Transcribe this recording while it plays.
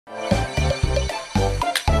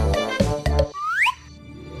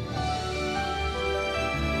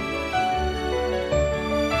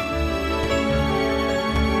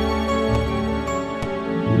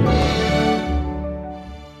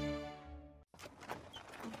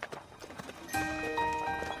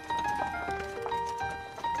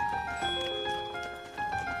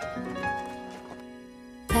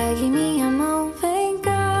Pegue minha mão, vem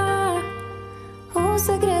cá. Um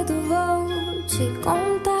segredo vou te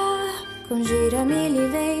contar. Com Giramille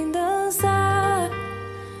vem dançar.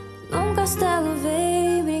 Num castelo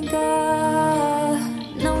vem brincar.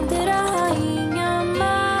 Não terá rainha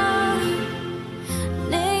má,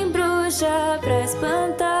 nem bruxa pra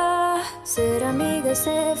espantar. Ser amiga,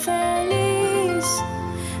 ser feliz.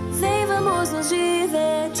 Vem, vamos nos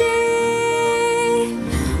divertir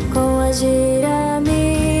com a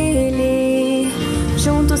Giramille.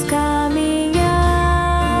 Juntos caminhar.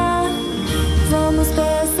 Vamos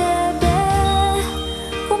perceber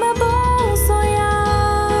como é bom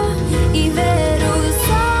sonhar e ver o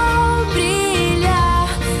sol brilhar.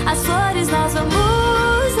 As flores nós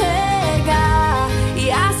vamos regar e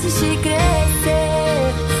assistir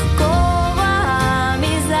crescer com a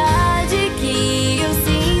amizade que eu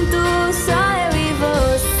sinto. Só eu e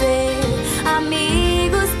você,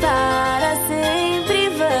 amigos para sempre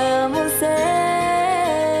vamos ser.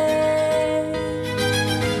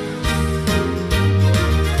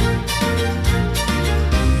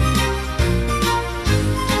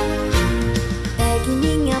 Pegue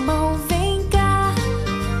minha mão, vem cá.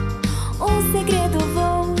 Um segredo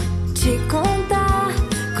vou te contar.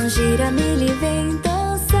 Com Giramille vem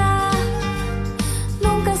dançar.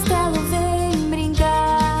 Num castelo vem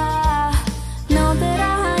brincar. Não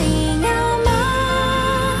terá rainha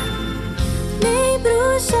má, nem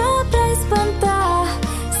bruxa pra espantar.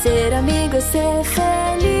 Ser amigo é ser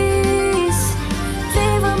feliz.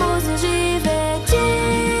 Vem, vamos nos divertir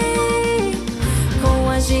com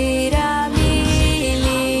a Giramille.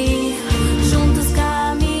 Juntos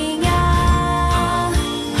caminhar.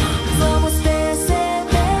 Vamos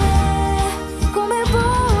perceber como é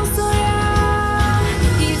bom sonhar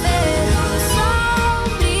e ver o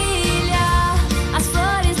sol brilhar. As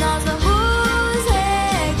flores nós vamos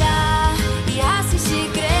regar e assistir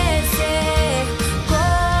crescer com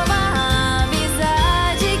a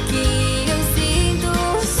amizade que eu sinto.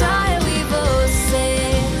 Só eu e você,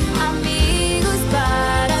 amigos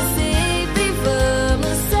para sempre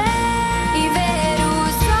vamos ser. E ver o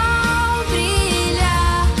sol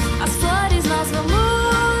brilhar. As flores nós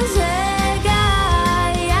vamos regar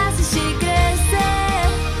e assistir crescer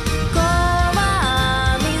com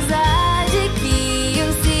a amizade que eu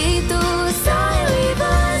sinto. Só eu e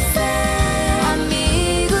você,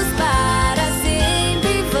 amigos para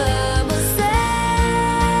sempre vamos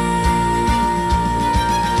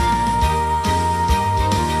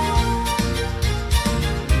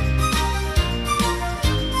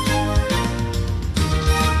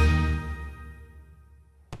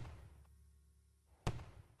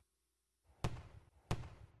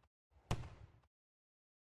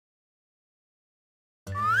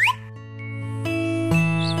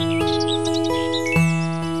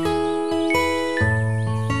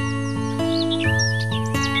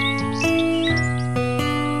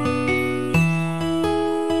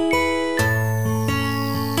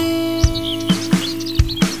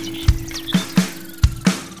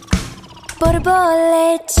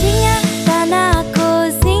Borboletinha tá na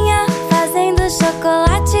cozinha fazendo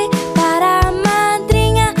chocolate para a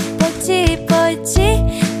madrinha. Poti, poti,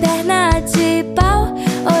 perna de pau,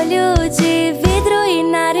 olho de vidro e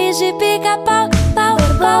nariz de pica-pau. Pau,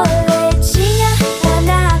 borboletinha tá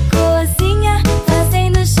na cozinha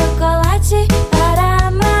fazendo chocolate para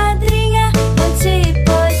a madrinha. Poti,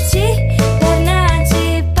 poti, perna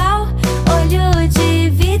de pau, olho de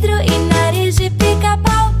vidro e nariz de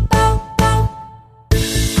pica-pau.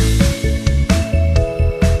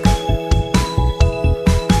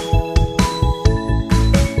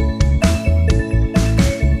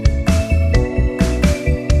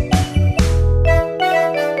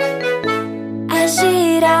 A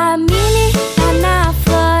Giramille tá na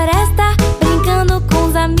floresta brincando com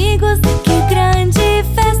os amigos. Que grande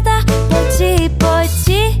festa! Poti,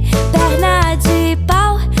 poti, perna de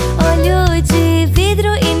pau, olho de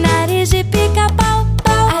vidro e nariz de pica-pau.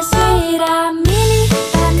 A Giramille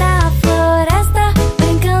tá na floresta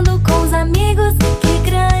brincando com os amigos. Que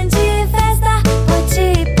grande festa!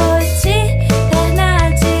 Poti, poti, perna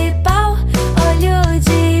de pau, olho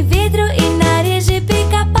de vidro e nariz de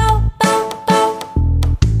pica-pau.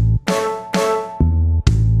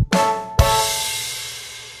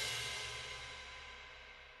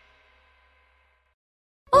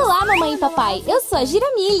 Olá, mamãe e papai, eu sou a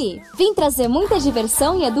Giramille. Vim trazer muita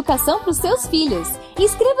diversão e educação para os seus filhos.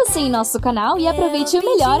 Inscreva-se em nosso canal e aproveite o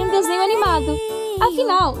melhor em desenho animado.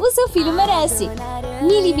 Afinal, o seu filho merece.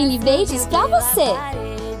 Mili, mili beijos pra você!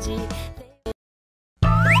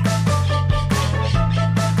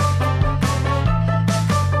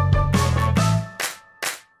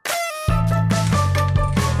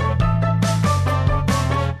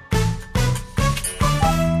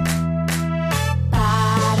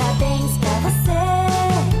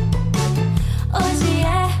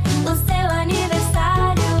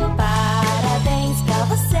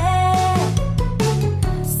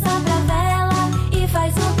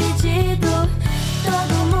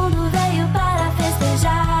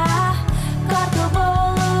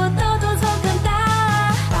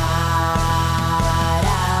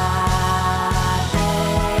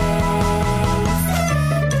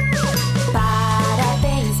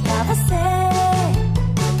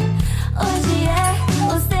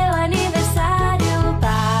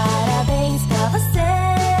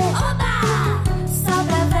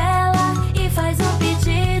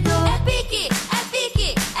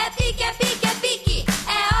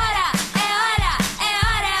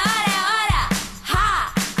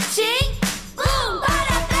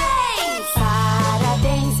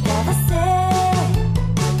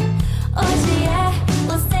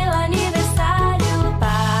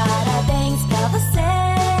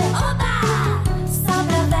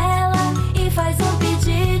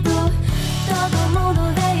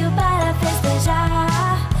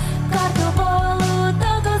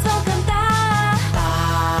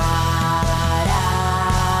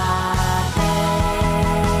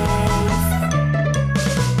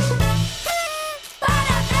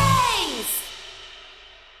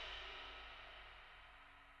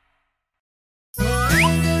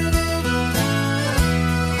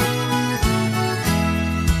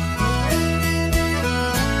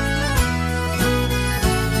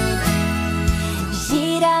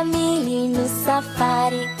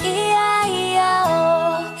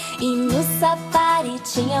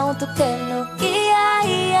 um tucano, ia,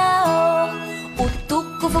 ia, oh. O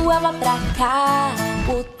tuco voava pra cá,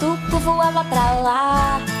 o tuco voava pra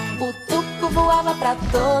lá, o tuco voava pra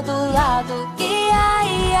todo lado, ia,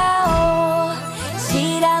 ia, oh.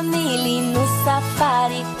 Giramille no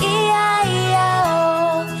safari, ia, ia,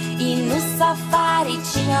 oh. E no safari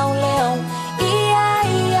tinha um leão, ia,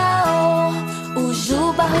 ia, oh. O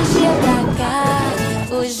juba rugia pra cá,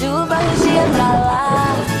 o juba rugia pra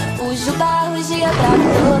lá, o juba rugia pra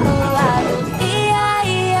todo lado, ia,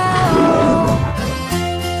 ia, oh.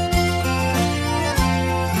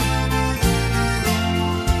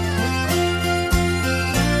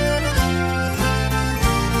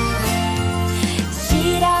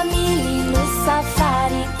 Giramille no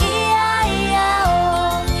safari, ia, ia,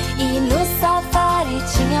 oh. E no safari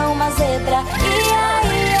tinha uma zebra, ia,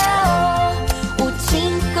 ia, oh. O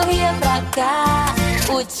Tim corria pra cá,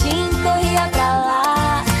 o Tim corria pra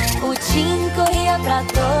lá, o Tim corria pra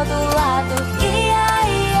todo lado, ia,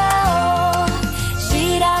 ia, oh.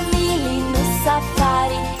 Giramille no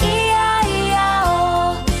safari, ia, ia,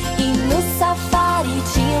 oh. E no safari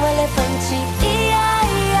tinha um elefante, ia,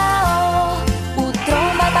 ia, oh. O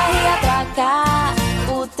tromba barria pra cá,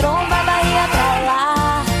 o tromba barria pra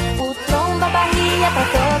lá, o tromba barria pra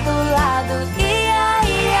todo lado, ia,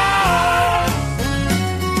 ia, oh.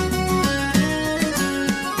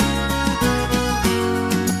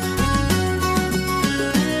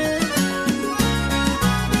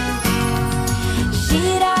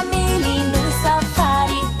 Giramille no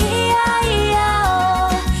safari, ia, ia,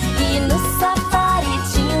 oh. E no safari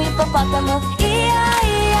tinha um hipopótamo, ia,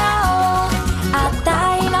 ia, oh. A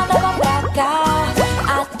Thay nadava pra cá,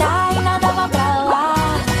 a Thay nadava pra lá,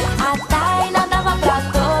 a Thay nadava pra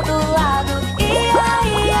todo lado, ia,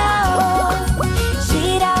 ia, oh.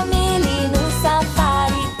 Giramille no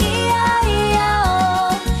safari, ia, ia,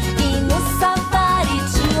 oh. E no safari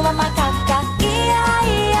tinha uma macaca, ia,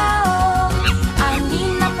 ia, oh. A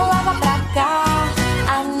Nina pulava pra cá,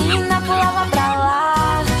 a Nina pulava pra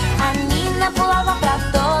lá, a Nina pulava pra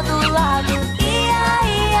todo lado, ia,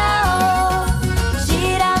 ia, oh.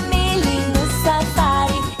 Giramille no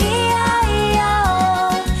safari, ia, ia,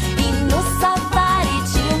 oh. E no safari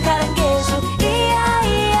tinha um caranguejo, ia,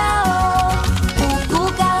 ia, oh. O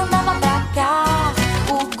Guga andava pra cá,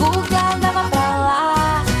 o Guga andava pra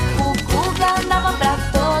lá, o Guga andava pra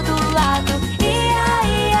todo lado, ia,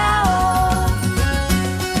 ia, oh.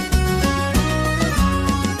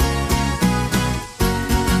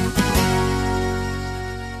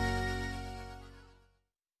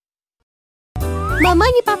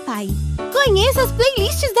 Mamãe e papai, conheça as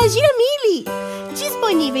playlists da Giramille!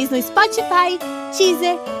 Disponíveis no Spotify,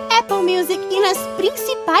 Deezer, Apple Music e nas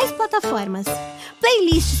principais plataformas.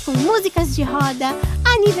 Playlists com músicas de roda,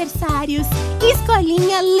 aniversários,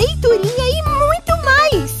 escolinha, leiturinha e muito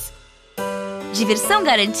mais! Diversão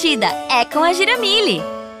garantida é com a Giramille.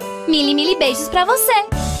 Mili, mili beijos pra você!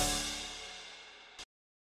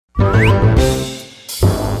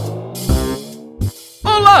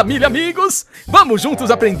 Olá, mil amigos! Vamos juntos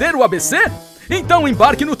aprender o ABC? Então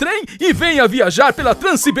embarque no trem e venha viajar pela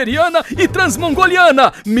Transiberiana e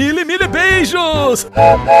Transmongoliana! Mil beijos!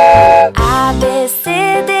 A, B,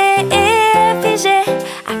 C, D, E, F, G,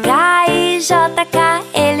 H, I, J, K,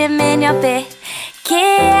 L, M, N, O, P, Q,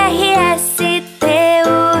 R, S, T,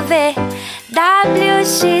 U, V, W,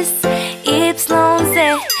 X, Y,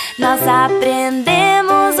 Z. Nós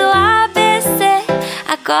aprendemos o ABC,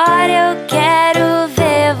 agora eu quero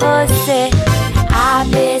ver você. A,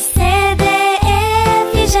 B, C, D, E,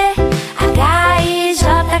 F, G, H, I, J,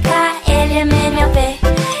 K, L, M, N, O, P,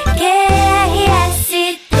 Q, R,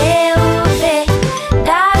 S, T, U, V,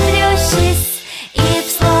 W, X, Y,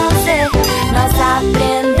 Z. Nós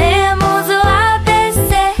aprendemos o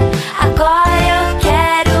ABC, agora eu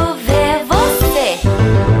quero ver você.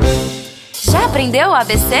 Já aprendeu o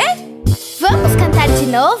ABC? Vamos cantar de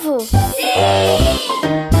novo? Sim!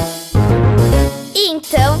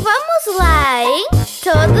 Então vamos lá, hein?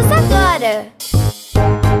 Todos agora!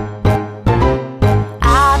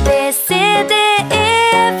 A, B, C, D,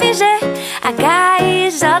 E, F, G, H,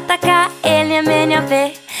 I, J, K, L, M, N, O,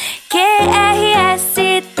 P, Q, R, S,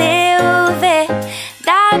 T, U, V,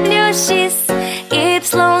 W, X, Y,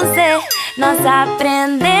 Z. Nós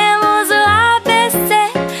aprendemos o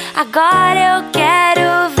ABC, agora eu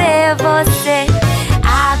quero ver você.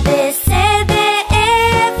 A, B, C, D, E,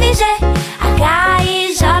 F, G, H,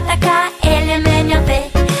 I, J, K, L, M, N, O, P,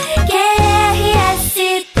 Q, R,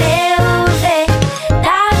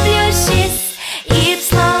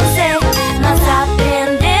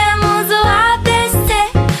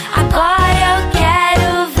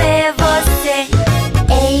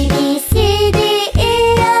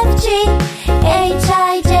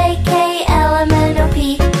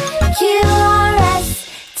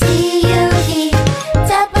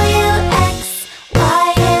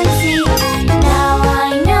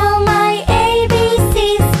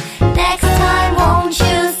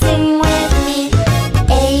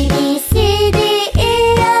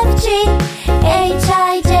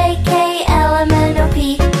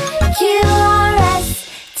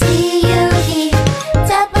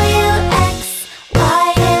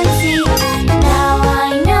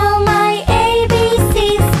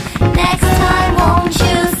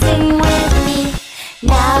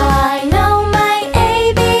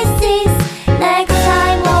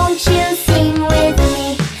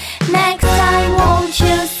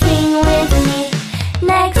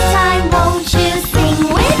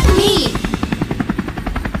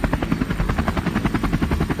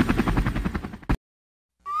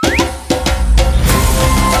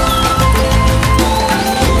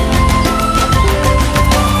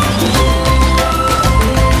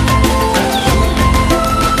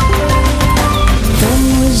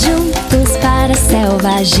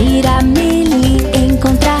 selva Giramille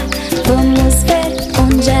encontrar. Vamos ver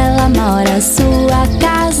onde ela mora, sua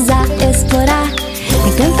casa explorar.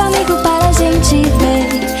 Tem tanto amigo para a gente ver,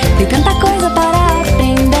 tem tanta coisa para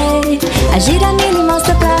aprender. A Giramille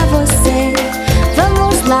mostra pra você.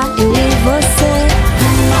 Vamos lá, eu e você.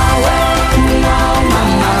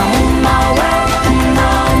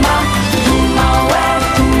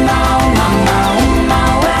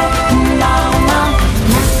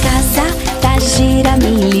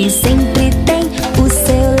 Giramille sempre tem o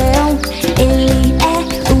seu leão. Ele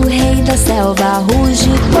é o rei da selva,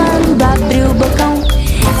 ruge quando abre o bocão.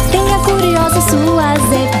 Tem a curiosa sua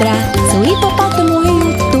zebra, seu hipopótamo e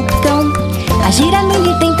o tucão. A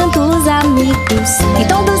Giramille tem tantos amigos e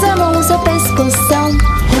todos amam o seu pescoção.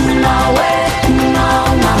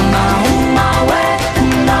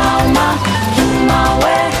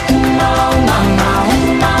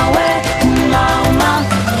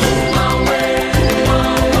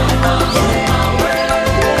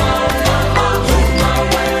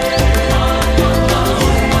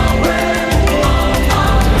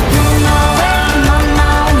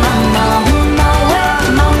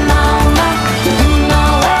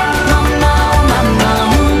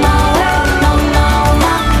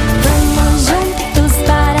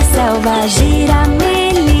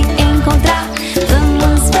 Giramille encontrar.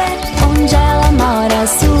 Vamos ver onde ela mora,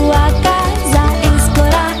 sua casa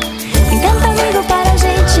explorar. Tem tanto amigo para a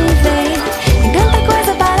gente ver, tem tanta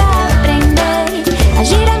coisa para aprender. A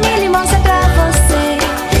Giramille mostra pra você.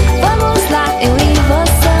 Vamos lá, eu e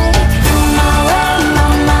você.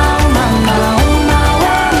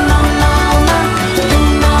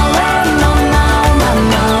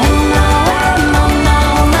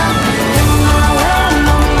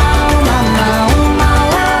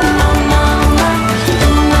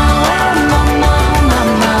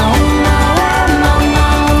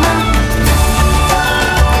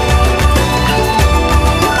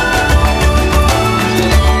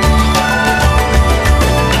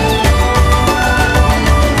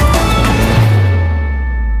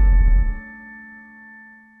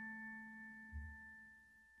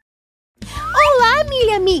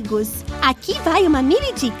 Amigos, aqui vai uma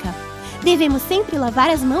mini dica. Devemos sempre lavar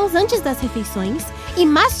as mãos antes das refeições e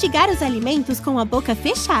mastigar os alimentos com a boca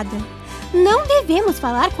fechada. Não devemos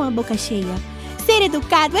falar com a boca cheia. Ser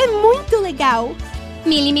educado é muito legal.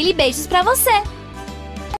 Mili beijos pra você!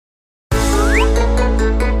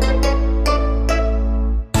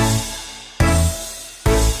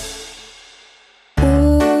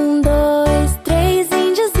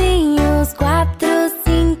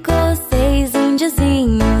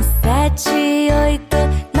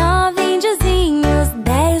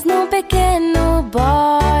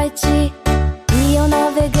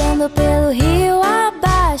 Pelo rio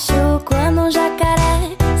abaixo, quando um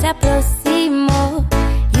jacaré se aproximou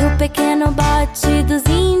e o pequeno bote dos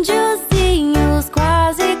índiozinhos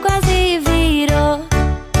quase virou.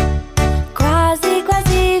 Quase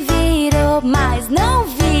virou, mas não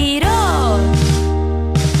virou.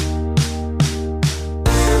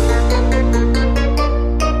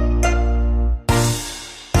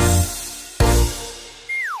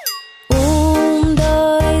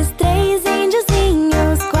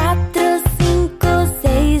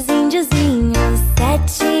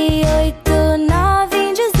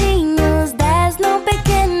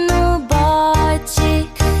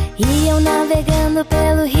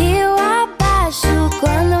 Pelo rio abaixo,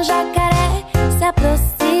 quando um jacaré se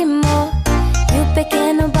aproximou e o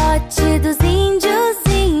pequeno bote dos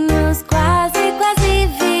índiozinhos quase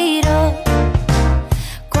virou.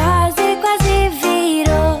 Quase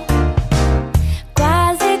virou.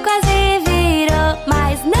 Quase virou,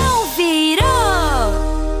 mas não virou.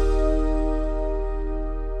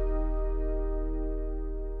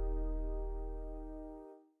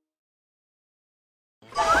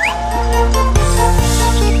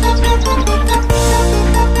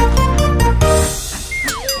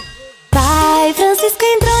 Francisco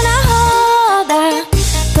entrou na roda,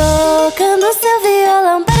 tocando seu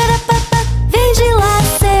violão. Vem de lá,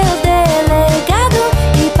 seu delegado.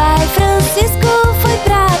 E pai Francisco foi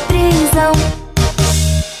pra prisão.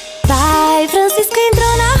 Pai Francisco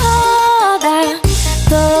entrou na roda,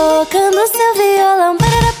 tocando seu violão.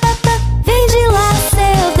 Vem de lá,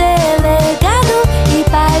 seu delegado. E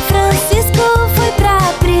pai Francisco foi pra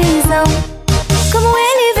prisão. Como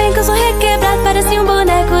ele vem com o som requebrado, parece um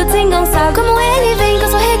boneco desengonçado. Como ele vem com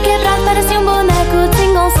o som requebrado, parece um boneco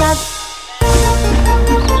desengonçado.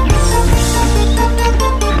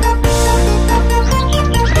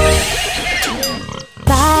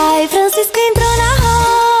 Pai Francisco entrou na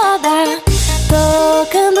roda,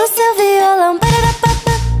 tocando seu violão.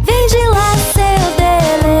 Vem de lá, seu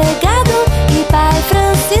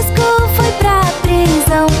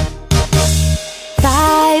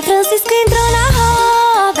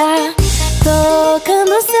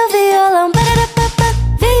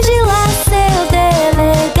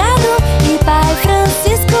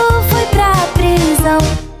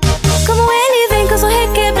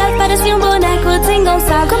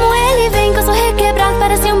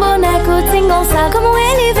desengonçado. Como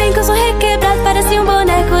ele vem, que eu sou requebrado, parece um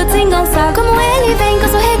boneco desengonçado. Como ele vem, que eu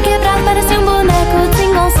sou requebrado, parece um boneco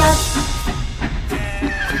desengonçado.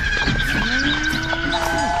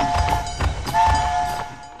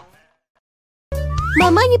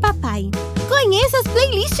 Mamãe e papai, conheça as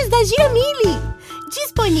playlists da Giramille,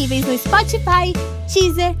 disponíveis no Spotify,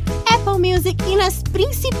 Deezer, Apple Music e nas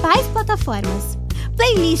principais plataformas.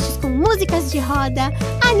 Playlists com músicas de roda,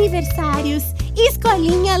 aniversários,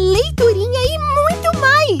 escolinha, leiturinha e muito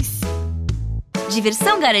mais!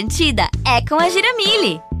 Diversão garantida é com a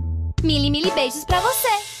Giramille. Mili beijos pra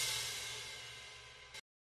você!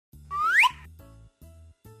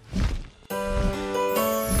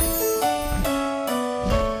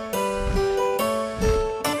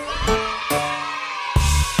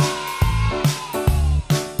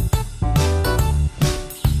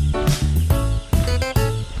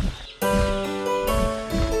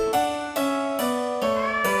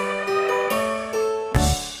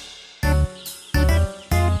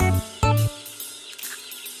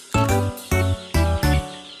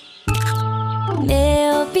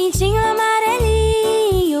 Meu pintinho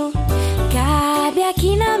amarelinho cabe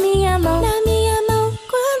aqui na minha mão. Na minha mão,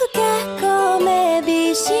 quando quer comer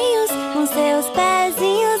bichinhos, com seus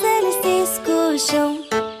pezinhos eles se escucham.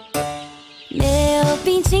 Meu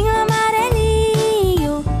pintinho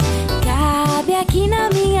amarelinho cabe aqui na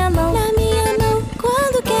minha mão. Na minha mão,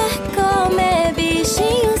 quando quer comer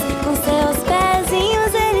bichinhos, com seus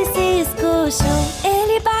pezinhos eles se escucham.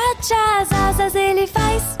 Ele bate as asas, ele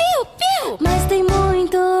faz piu-piu, mas tem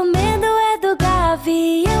muito medo é do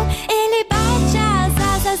gavião. Ele bate as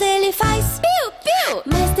asas, ele faz piu-piu,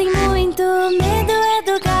 mas tem muito medo é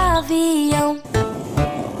do gavião.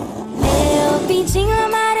 Meu pintinho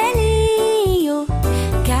amarelinho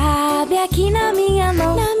cabe aqui na minha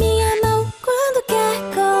mão. Na minha mão, quando quer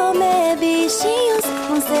comer bichinhos,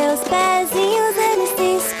 com seus pezinhos eles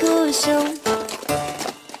se escucham.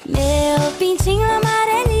 Meu pintinho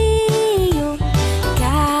amarelinho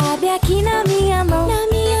cabe aqui na minha mão. Na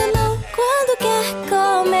minha mão, quando quer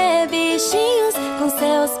comer bichinhos, com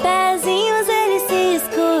seus pezinhos eles se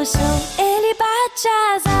escucham. Ele bate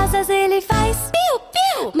as asas, ele faz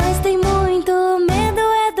piu-piu, mas tem muito medo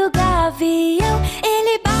é do gavião.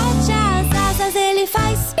 Ele bate as asas, ele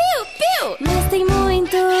faz piu-piu, mas tem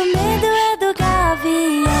muito medo é do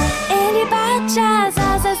gavião. Ele bate as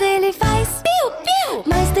asas, ele faz piu-piu,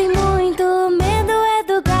 mas tem muito medo é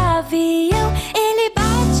do gavião. Ele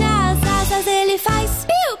bate as asas, ele faz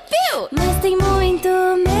piu-piu, mas tem muito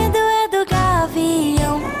medo é do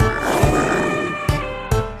gavião.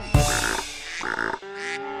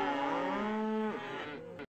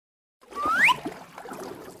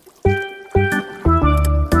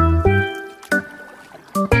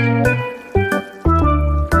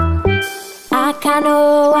 A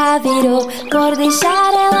canoa virou, por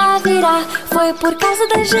deixar ela virar. Foi por causa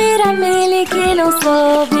da Giramille que não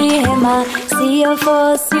soube remar. Se eu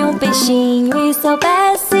fosse um peixinho e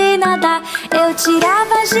soubesse nadar, eu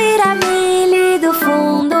tirava a Giramille do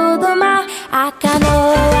fundo do mar. A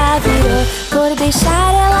canoa virou, por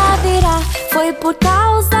deixar ela virar. Foi por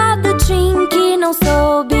causa do Tim que não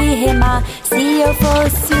soube remar. Se eu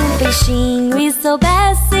fosse um peixinho e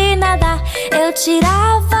soubesse nadar, eu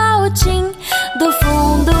tirava o Tim do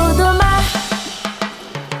fundo do mar.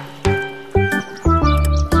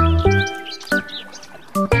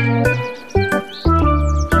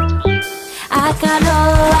 A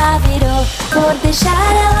canoa virou, por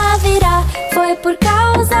deixar ela virar. Foi por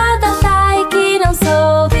causa da Tai que não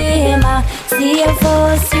soube remar. Se eu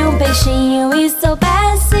fosse um peixinho e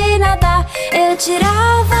soubesse nadar, eu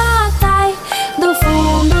tirava a Tai do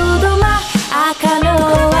fundo do mar. A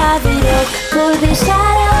canoa virou, por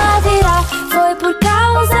deixar ela virar. Foi por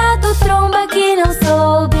causa do Tromba que não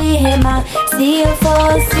soube remar. Se eu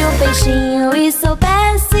fosse um peixinho e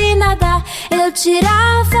soubesse nadar, eu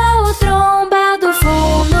tirava o Tromba do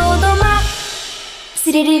fundo do mar.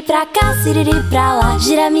 Siriri pra cá, siriri pra lá,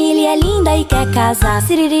 Giramille é linda e quer casar.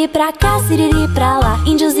 Siriri pra cá, siriri pra lá,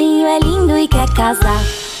 índiozinho é lindo e quer casar.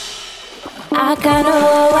 A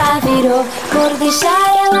canoa virou, por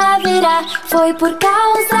deixar ela virar. Foi por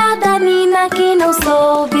causa da Nina que não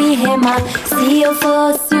soube remar. Se eu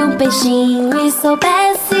fosse um peixinho e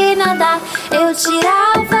soubesse nadar, eu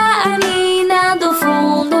tirava a Nina do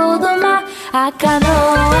fundo do mar. A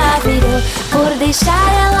canoa virou, por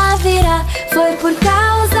deixar ela virar. Foi por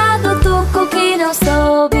causa do Tuco que não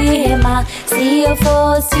soube remar. Se eu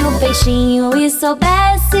fosse um peixinho e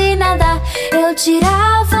soubesse nadar, eu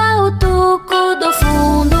tirava o Tuco do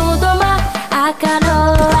fundo do mar. A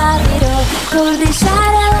canoa virou, por deixar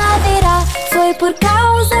ela virar. Foi por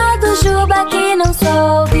causa do Juba que não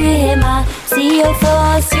soube remar. Se eu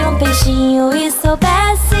fosse um peixinho e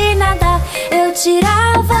soubesse nadar, eu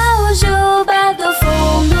tirava o juba do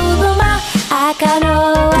fundo do mar. A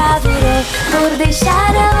canoa virou por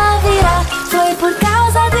deixar ela virar. Foi por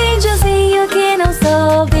causa do índiozinho que não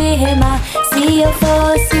soube remar. Se eu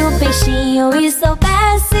fosse um peixinho e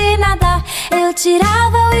soubesse nadar, eu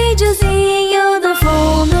tirava o índiozinho do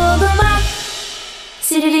fundo do mar.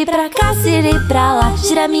 Siriri pra cá, siriri pra lá,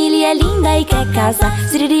 Giramille é linda e quer casar.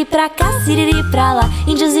 Siriri pra cá, siriri pra lá,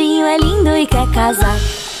 índiozinho é lindo e quer casar.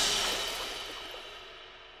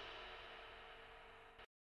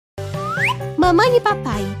 Mamãe e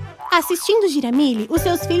papai. Assistindo Giramille, os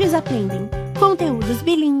seus filhos aprendem conteúdos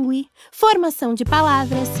bilíngue, formação de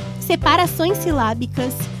palavras, separações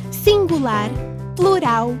silábicas, singular,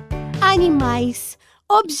 plural, animais,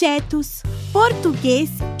 objetos, português,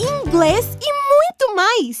 inglês e muito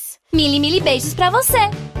mais! Mili beijos pra você!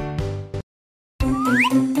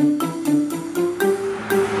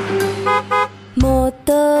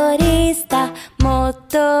 Motorista,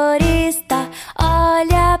 motorista,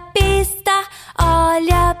 olha a pista,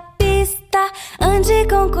 olha a pista. Ande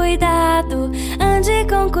com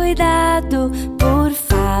cuidado, por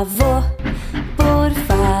favor, por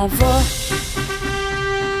favor.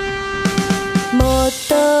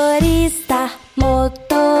 Motorista,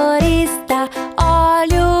 motorista,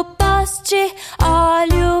 olha o poste,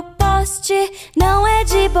 olha o poste. Não é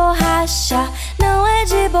de borracha, não é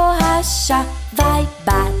de borracha. Vai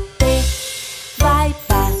bater, vai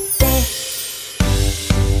bater.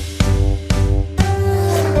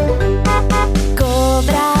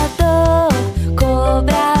 Cobrador,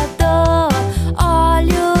 cobrador,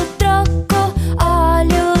 olha o troco,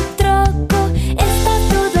 olha o troco. Está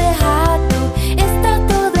tudo errado, está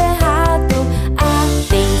tudo errado.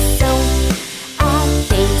 Atenção,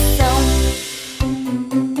 atenção.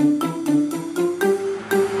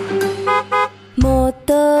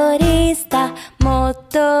 Motorista,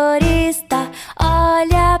 motorista,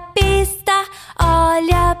 olha a pista,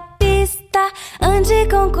 olha a pista. Ande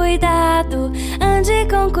com cuidado,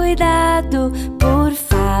 por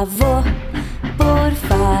favor, por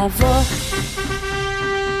favor.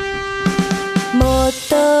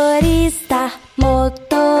 Motorista,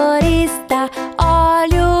 motorista,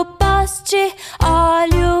 olha o poste,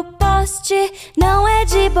 olha o poste. Não é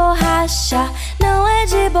de borracha, não é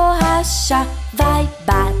de borracha. Vai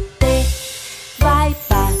bater, vai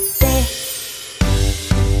bater.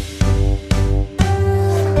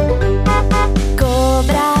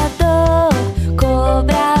 Cobrador,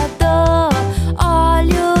 cobrador,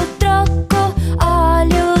 olha o troco,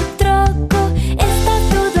 olha o troco. Está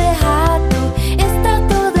tudo errado, está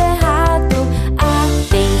tudo errado.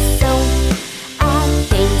 Atenção,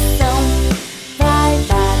 atenção. Vai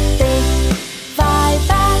bater, vai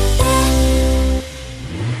bater.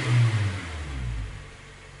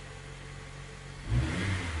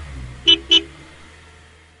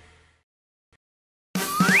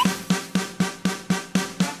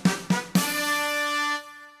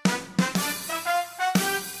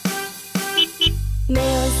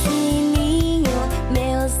 Meu sininho,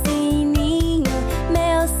 meu sininho,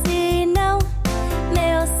 meu sinão,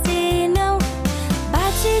 meu sinão.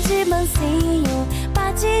 Bate de mansinho,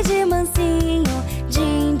 bate de mansinho.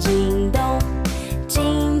 Din, din, dom,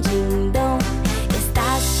 din, din, dom.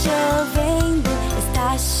 Está chovendo,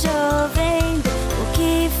 está chovendo. O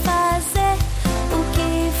que fazer, o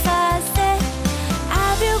que fazer?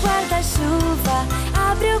 Abre o guarda-chuva,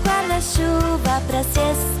 abre o guarda-chuva pra se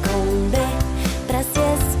esconder, pra se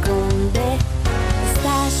esconder.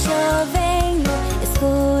 Está chovendo,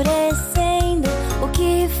 escurecendo. O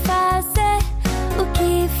que fazer, o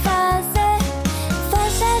que fazer?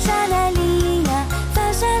 Fecha a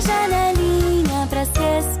janelinha pra se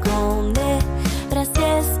esconder, pra se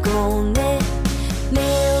esconder.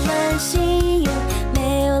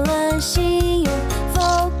 Meu lanchinho,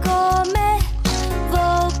 vou comer,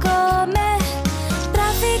 pra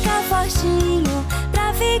ficar fortinho,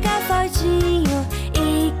 pra ficar fortinho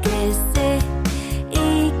e crescer,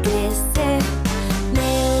 e crescer.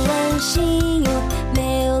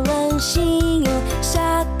 Meu lanchinho,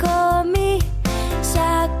 já comi,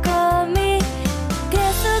 já comi.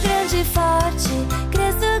 Cresço grande e forte,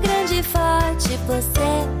 cresço grande e forte. Você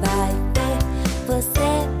vai ver, você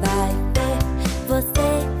vai ver, você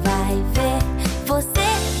vai ver, você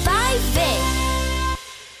vai ver.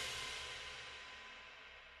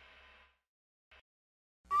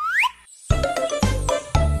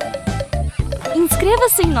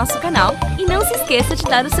 Inscreva-se em nosso canal e não se esqueça de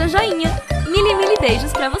dar o seu joinha. Mili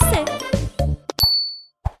beijos pra você!